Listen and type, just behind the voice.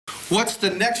What's the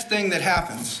next thing that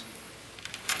happens?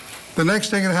 The next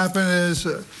thing that happened is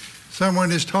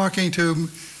someone is talking to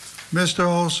Mr.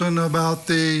 Oulson about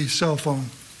the cell phone.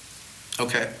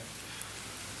 Okay.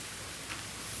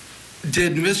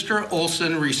 Did Mr.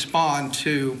 Oulson respond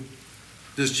to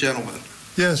this gentleman?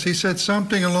 Yes, he said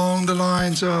something along the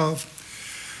lines of,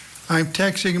 I'm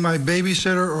texting my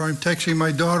babysitter or I'm texting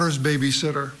my daughter's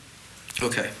babysitter.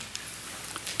 Okay.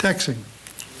 Texting.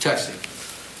 Texting.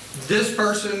 This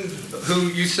person who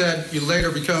you said you later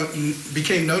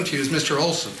became known to is Mr.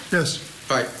 Oulson. Yes.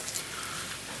 Right.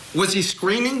 Was he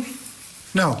screaming?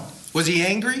 No. Was he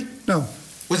angry? No.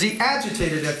 Was he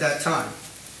agitated at that time?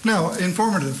 No,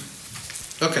 informative.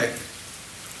 Okay.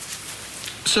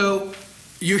 So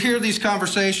you hear these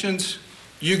conversations,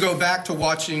 you go back to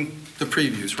watching the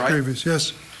previews, right? Previews,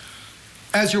 yes.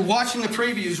 As you're watching the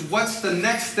previews, what's the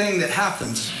next thing that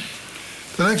happens?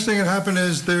 The next thing that happened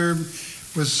is there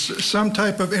was some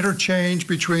type of interchange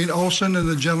between Oulson and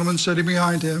the gentleman sitting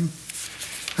behind him,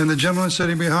 and the gentleman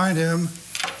sitting behind him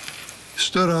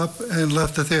stood up and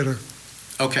left the theater.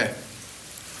 Okay.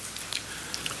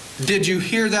 Did you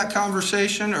hear that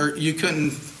conversation, or you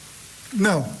couldn't?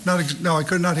 No, no, I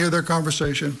could not hear their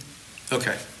conversation.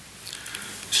 Okay.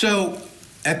 So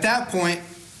at that point,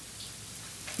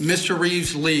 Mr.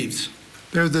 Reeves leaves.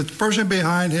 The person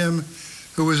behind him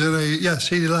who was in a, yes,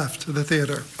 he left the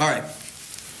theater. All right.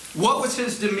 What was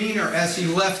his demeanor as he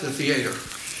left the theater?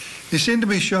 He seemed to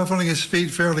be shuffling his feet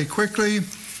fairly quickly.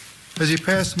 As he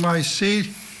passed my seat,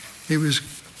 he was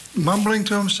mumbling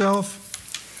to himself,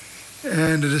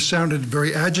 and it just sounded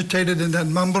very agitated in that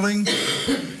mumbling.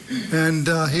 And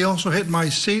he also hit my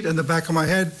seat and the back of my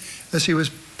head as he was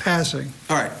passing.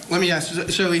 All right, let me ask you.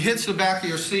 So he hits the back of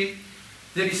your seat.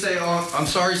 Did he say, "Oh, I'm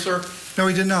sorry, sir"? No,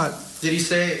 he did not. Did he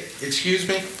say, "Excuse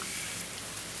me"?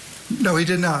 No, he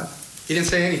did not. He didn't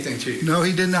say anything to you? No,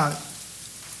 he did not.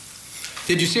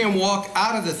 Did you see him walk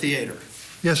out of the theater?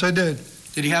 Yes, I did.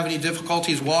 Did he have any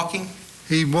difficulties walking?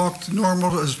 He walked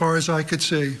normal as far as I could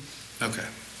see. Okay.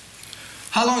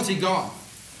 How long is he gone?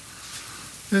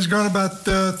 He's gone about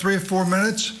 3 or 4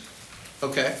 minutes.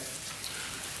 Okay.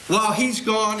 While he's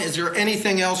gone, is there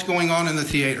anything else going on in the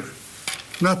theater?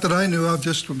 Not that I knew of,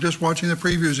 just watching the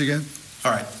previews again.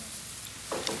 All right.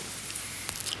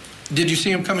 Did you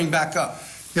see him coming back up?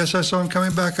 Yes, I saw him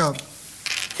coming back up.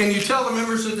 Can you tell the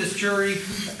members of this jury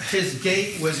his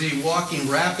gait? Was he walking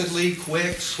rapidly,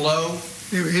 quick, slow?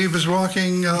 He was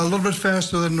walking a little bit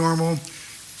faster than normal.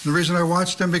 The reason I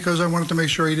watched him because I wanted to make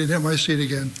sure he didn't hit my seat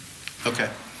again. Okay.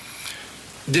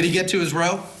 Did he get to his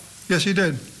row? Yes, he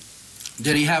did.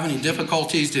 Did he have any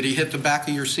difficulties? Did he hit the back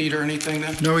of your seat or anything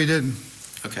then? No, he didn't.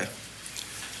 Okay.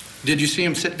 Did you see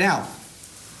him sit down?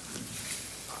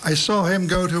 I saw him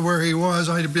go to where he was.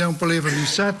 I don't believe if he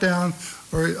sat down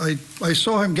or I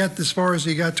saw him get as far as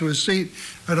he got to his seat.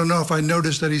 I don't know if I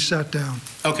noticed that he sat down.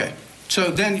 Okay. So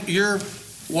then you're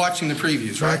watching the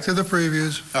previews, right? Back to the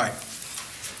previews. All right.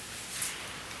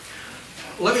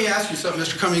 Let me ask you something,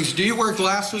 Mr. Cummings. Do you wear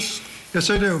glasses? Yes,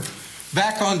 I do.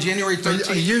 Back on January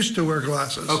 13th? I used to wear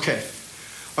glasses. Okay.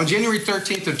 On January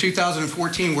 13th of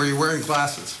 2014, were you wearing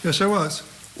glasses? Yes, I was.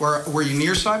 Were you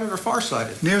nearsighted or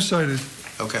farsighted? Nearsighted.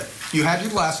 Okay. You had your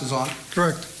glasses on.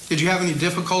 Correct. Did you have any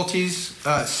difficulties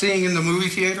seeing in the movie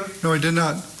theater? No, I did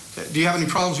not. Okay. Do you have any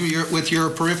problems with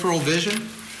your peripheral vision?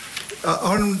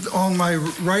 On my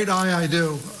right eye, I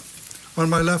do. On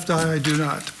my left eye, I do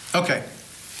not. Okay.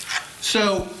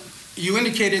 So you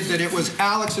indicated that it was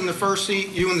Alex in the first seat,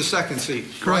 you in the second seat,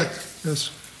 Correct. Right? Yes.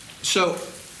 So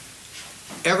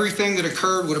everything that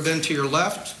occurred would have been to your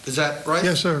left, is that right?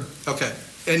 Yes, sir. Okay.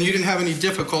 And you didn't have any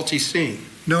difficulty seeing?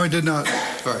 No, I did not.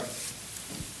 All right.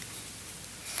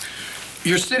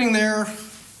 You're sitting there,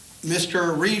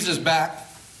 Mr. Reeves is back.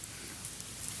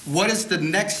 What is the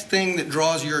next thing that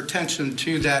draws your attention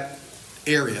to that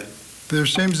area? There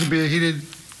seems to be a heated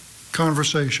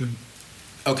conversation.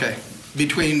 Okay.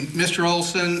 Between Mr.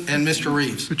 Oulson and Mr.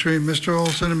 Reeves? Between Mr.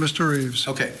 Oulson and Mr. Reeves.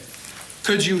 Okay.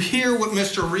 Could you hear what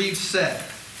Mr. Reeves said?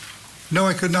 No,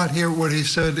 I could not hear what he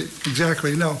said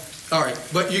exactly, no. All right,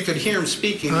 but you could hear him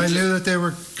speaking. I knew that they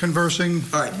were conversing.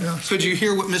 All right. Yes. Could you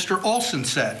hear what Mr. Oulson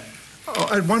said?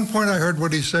 At one point, I heard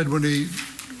what he said when he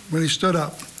stood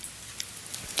up.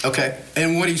 Okay.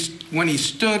 And when he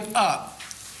stood up,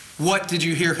 what did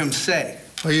you hear him say?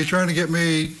 Are you trying to get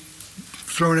me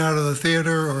thrown out of the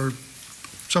theater or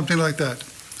something like that?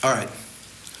 All right.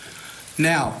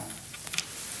 Now,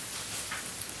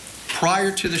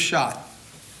 prior to the shot,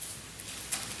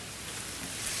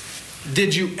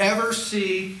 did you ever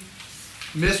see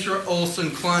Mr.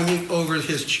 Oulson climbing over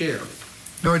his chair?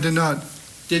 No, I did not.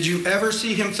 Did you ever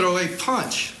see him throw a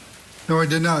punch? No, I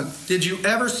did not. Did you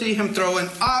ever see him throw an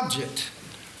object?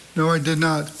 No, I did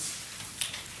not.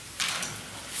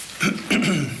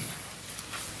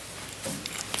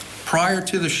 Prior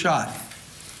to the shot,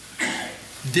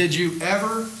 did you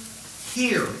ever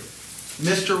hear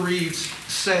Mr. Reeves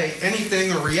say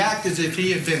anything or react as if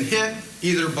he had been hit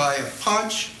either by a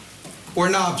punch or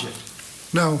an object?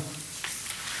 No.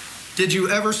 Did you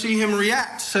ever see him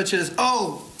react, such as,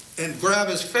 oh, and grab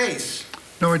his face?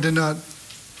 No, I did not.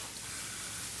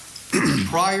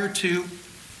 Prior to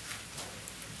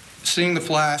seeing the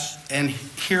flash and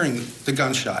hearing the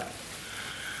gunshot,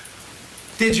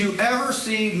 did you ever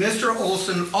see Mr.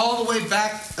 Oulson all the way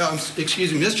back,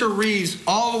 Mr. Reeves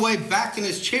all the way back in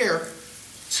his chair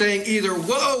saying either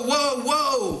whoa, whoa,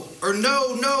 whoa, or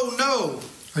no, no, no?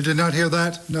 I did not hear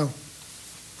that, no.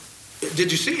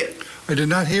 Did you see it? I did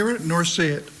not hear it nor see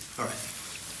it. All right.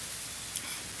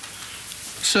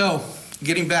 So,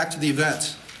 getting back to the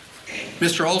events,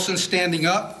 Mr. Oulson standing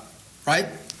up, right?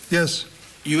 Yes.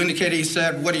 You indicated he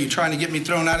said, what, are you trying to get me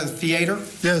thrown out of the theater?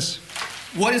 Yes.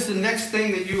 What is the next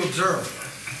thing that you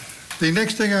observe? The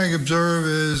next thing I observe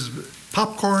is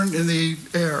popcorn in the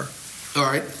air. All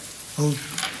right.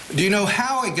 Do you know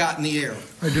how it got in the air?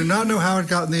 I do not know how it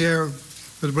got in the air,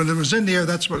 but when it was in the air,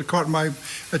 that's what caught my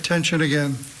attention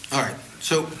again. All right.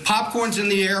 So popcorn's in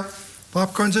the air.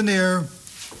 Popcorn's in the air.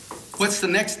 What's the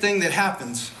next thing that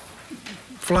happens?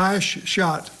 Flash,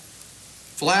 shot.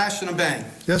 Flash and a bang.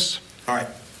 Yes. All right.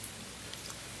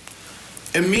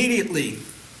 Immediately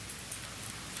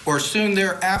or soon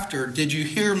thereafter, did you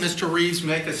hear Mr. Reeves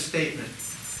make a statement?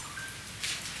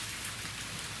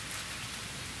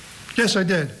 Yes, I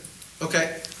did.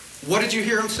 Okay. What did you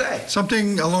hear him say?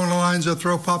 Something along the lines of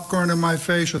throw popcorn in my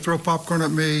face or throw popcorn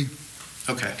at me.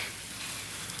 Okay.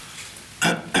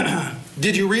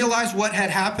 Did you realize what had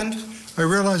happened? I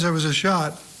realized there was a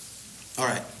shot. All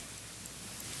right.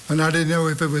 And I didn't know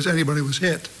if it was anybody was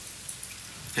hit.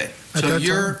 Okay. At So that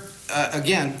you're,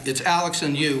 again, it's Alex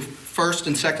and you, first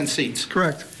and second seats.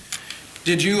 Correct.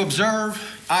 Did you observe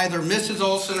either Mrs.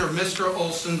 Oulson or Mr.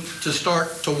 Oulson to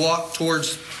start to walk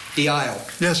towards the aisle?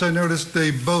 Yes, I noticed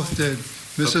they both did.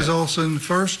 Mrs. Okay. Oulson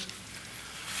first,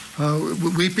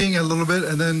 weeping a little bit,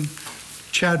 and then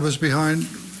Chad was behind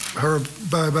her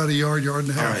by about a yard and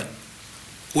a half. All right.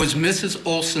 Was Mrs.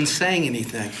 Oulson saying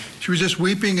anything? She was just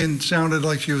weeping and sounded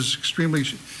like she was extremely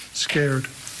scared.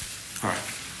 All right.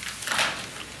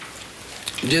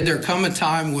 Did there come a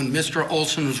time when Mr.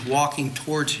 Oulson was walking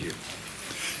towards you?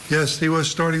 Yes, he was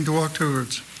starting to walk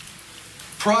towards.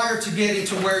 Prior to getting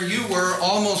to where you were,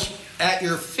 almost at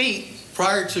your feet,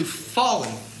 prior to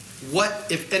falling, what,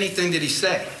 if anything, did he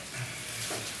say?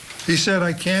 He said,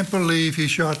 "I can't believe he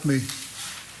shot me."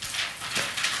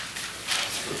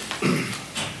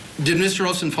 Did Mr.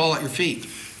 Oulson fall at your feet?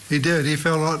 He did. He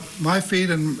fell at my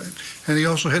feet, and he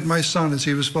also hit my son as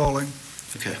he was falling.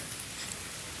 Okay.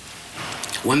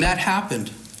 When that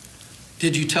happened,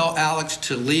 did you tell Alex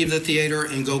to leave the theater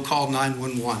and go call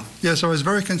 911? Yes, I was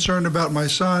very concerned about my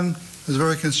son. I was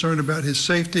very concerned about his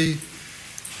safety.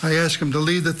 I asked him to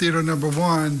leave the theater, number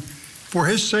one, for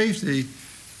his safety,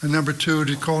 and number two,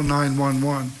 to call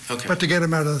 911. Okay. But to get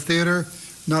him out of the theater,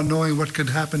 not knowing what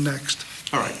could happen next.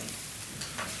 All right.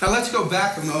 Now let's go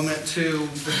back a moment to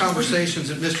the conversations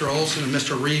that Mr. Oulson and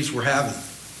Mr. Reeves were having.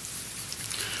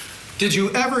 Did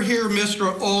you ever hear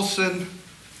Mr. Oulson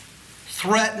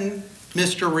threaten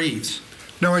Mr. Reeves?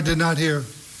 No, I did not hear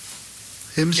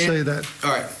him say that.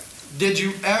 All right. Did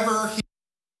you ever hear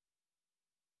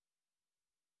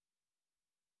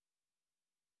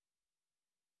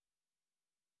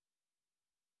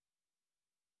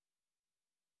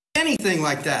anything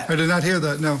like that? I did not hear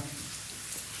that, no.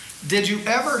 Did you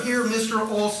ever hear Mr.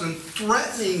 Oulson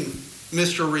threatening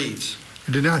Mr. Reeves?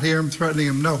 I did not hear him threatening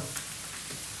him, no.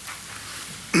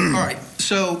 All right.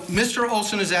 So Mr.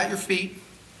 Oulson is at your feet.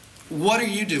 What are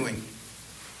you doing?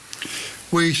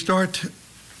 We start,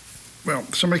 well,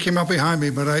 somebody came up behind me,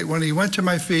 but when he went to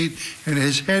my feet and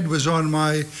his head was on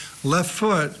my left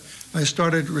foot, I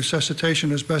started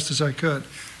resuscitation as best as I could.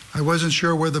 I wasn't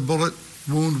sure where the bullet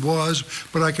wound was,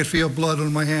 but I could feel blood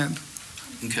on my hand.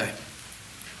 Okay.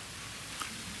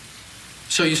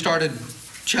 So you started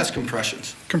chest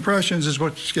compressions. Compressions is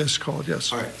what it's called,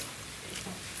 yes. All right.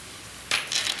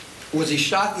 Was he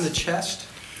shot in the chest?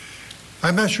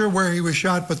 I'm not sure where he was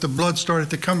shot, but the blood started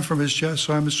to come from his chest,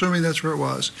 so I'm assuming that's where it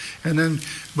was. And then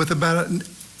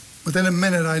within a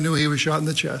minute, I knew he was shot in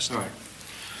the chest. All right.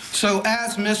 So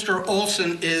as Mr.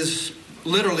 Oulson is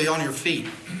literally on your feet,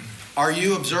 are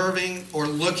you observing or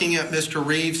looking at Mr.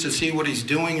 Reeves to see what he's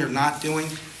doing or not doing?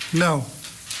 No.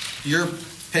 You're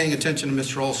paying attention to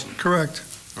Mr. Oulson? Correct.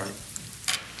 All right.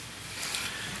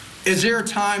 Is there a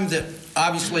time that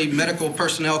obviously medical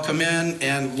personnel come in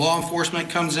and law enforcement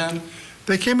comes in?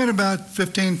 They came in about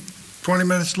 15, 20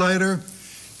 minutes later.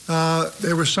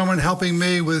 There was someone helping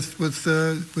me with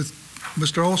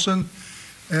Mr. Oulson,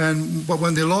 but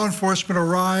when the law enforcement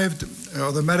arrived,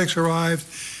 or the medics arrived,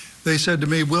 they said to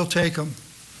me, "We'll take him."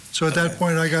 So at that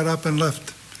point, I got up and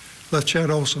left Chad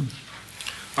Oulson.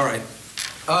 All right.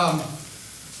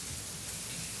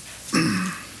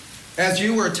 As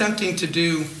you were attempting to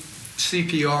do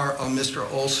CPR on Mr.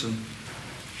 Oulson,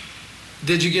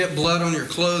 did you get blood on your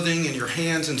clothing and your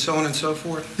hands and so on and so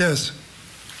forth? Yes.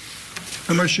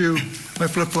 And my shoe, my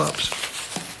flip-flops.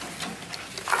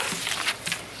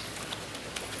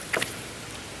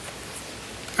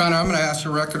 Your Honor, I'm going to ask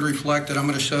the record reflect that I'm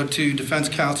going to show to defense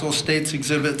counsel States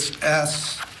Exhibits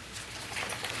S,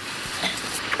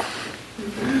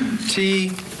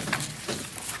 T,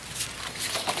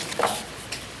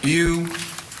 U,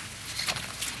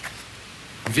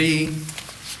 V,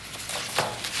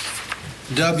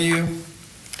 W,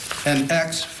 and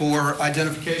X for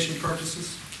identification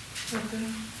purposes. Okay.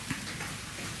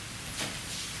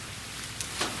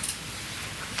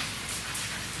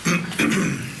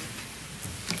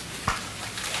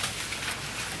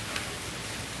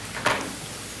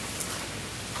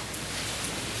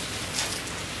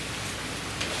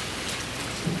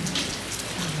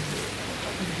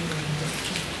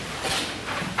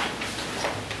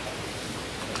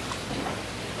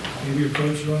 Maybe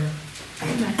approach, Your Honor.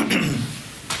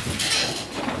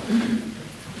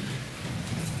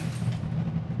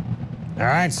 All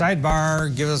right,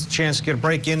 sidebar. Give us a chance to get a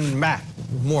break in. Matt,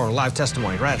 more live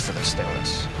testimony right after this. Stay with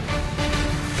us.